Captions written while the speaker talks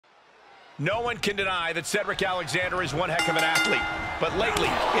No one can deny that Cedric Alexander is one heck of an athlete. But lately,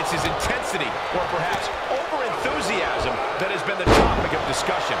 it's his intensity, or perhaps over-enthusiasm, that has been the topic of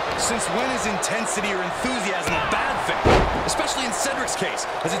discussion. Since when is intensity or enthusiasm a bad thing? Especially in Cedric's case,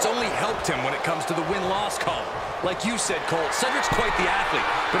 as it's only helped him when it comes to the win-loss column. Like you said, Cole, Cedric's quite the athlete,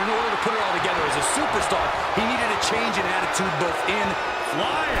 but in order to put it all together as a superstar, he needed a change in attitude both in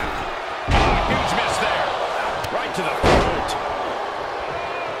flying. Huge miss there. Right to the throat.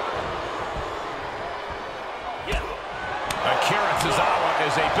 Akira Tozawa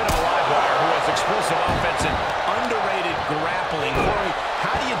is a bit of a live wire who has explosive offense and underrated grappling. Corey,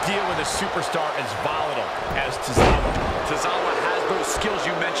 how do you deal with a superstar as volatile as Tozawa? Tozawa has those skills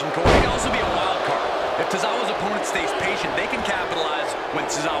you mentioned, Cole. He can also be a wild card. If Tozawa's opponent stays patient, they can capitalize when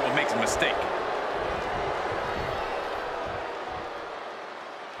Tozawa makes a mistake.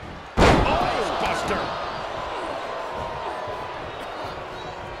 Oh, buster!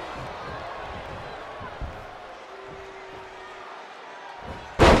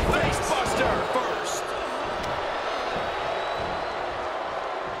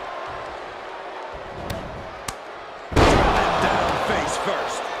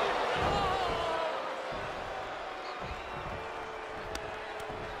 First.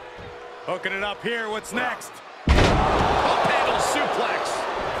 Hooking it up here, what's next? Up handle suplex.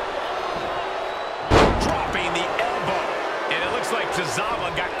 Dropping the elbow. And it looks like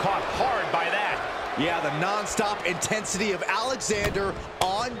Tozawa got caught hard by that. Yeah, the non-stop intensity of Alexander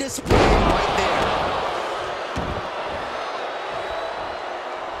on display right there.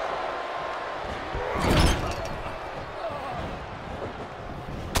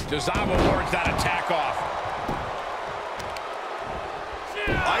 Tozawa wards that attack off.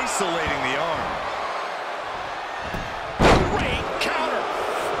 Isolating the arm. Great counter.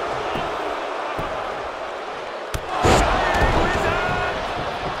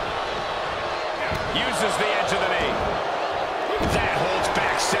 Uses the edge of the knee. That holds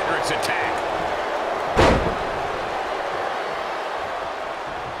back Cedric's attack.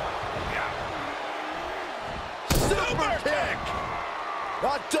 Super kick.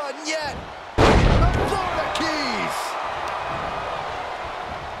 Not done yet. The Florida Keys.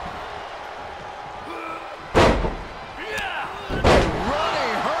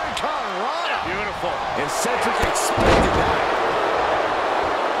 Running Hurricane Rana. Beautiful. And Cedric expected that.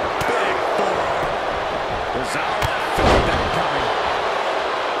 Big forearm. Tozawa felt that coming.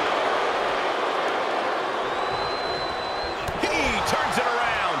 He turns it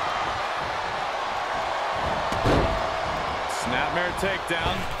around. Snapmare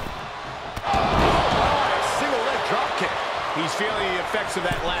takedown. Single leg drop kick. He's feeling the effects of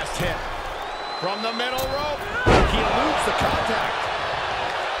that last hit. From the middle rope, he eludes the contact.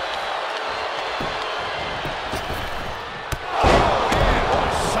 Oh, man, what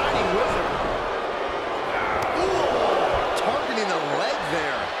a shining wizard. Ooh, targeting the leg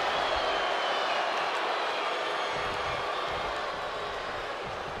there.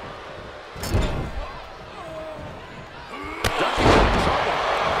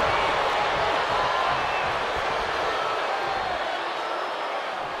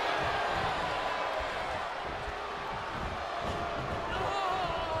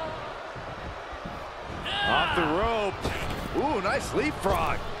 Off the rope. Ooh, nice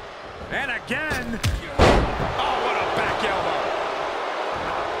leapfrog. And again. Oh, what a back elbow.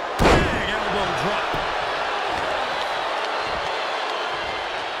 Big elbow drop.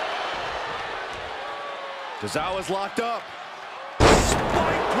 Tozawa's locked up.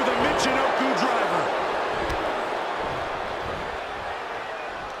 Spiked with a Michinoku driver.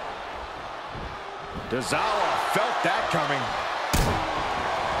 Tozawa felt that coming.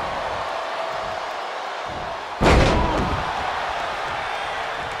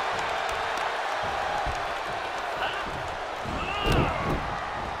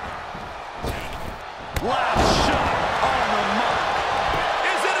 Last shot on the mark.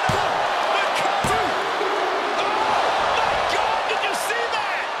 Is it enough? The cover! Oh, my God, did you see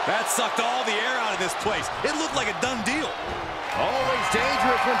that? That sucked all the air out of this place. It looked like a done deal. Always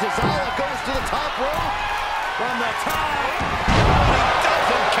dangerous when Tozawa goes to the top rope. From the top. He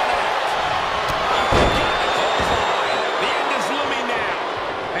doesn't connect. The end is looming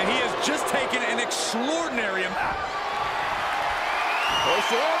now. And he has just taken an extraordinary amount. Goes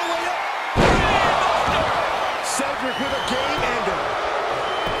all the way up. Cedric with a game ender.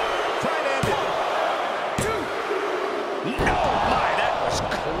 Tight ended. No, my, that was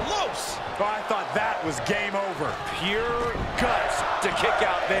close. Oh, I thought that was game over. Pure guts to kick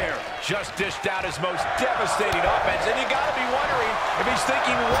out there. Just dished out his most devastating offense, and you got to be wondering if he's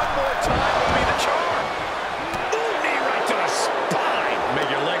thinking one more time will be the charm. Ooh, knee right to the spine. Make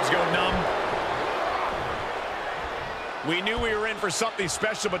your legs go numb. We knew we were in for something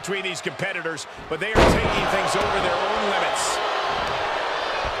special between these competitors, but they are taking things over their own limits.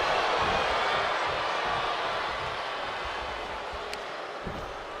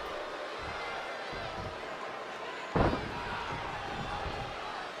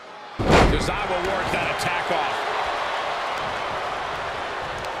 Tozawa wards that attack off.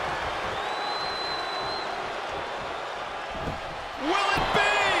 Will it be?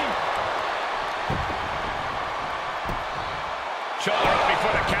 Shoulder up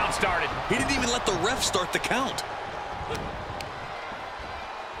before the count started. He didn't even let the ref start the count.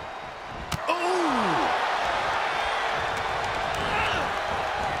 Ooh!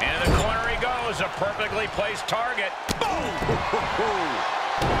 Into the corner he goes. A perfectly placed target. Boom!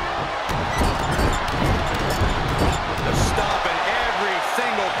 The stop in every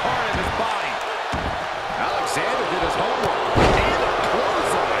single part of his body. Alexander did his homework. And a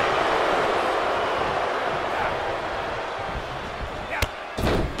clothesline.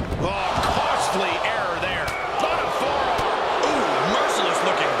 Oh, costly error there. What a forearm. Ooh, merciless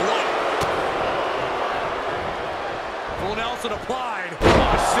looking blow. Full Nelson applied.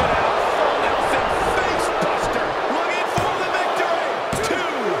 Oh, sit out. Full Nelson face buster. Looking for the victory. 2,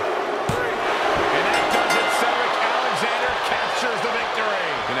 3. And that does it. Cedric Alexander captures the victory.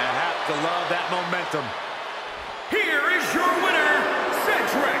 Gonna have to love that momentum. Here is your winner,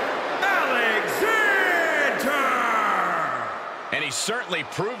 Cedric Alexander! And he certainly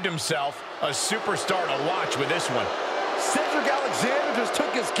proved himself a superstar to watch with this one. Cedric Alexander just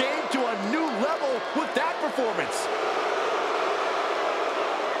took his game to a new level with that performance.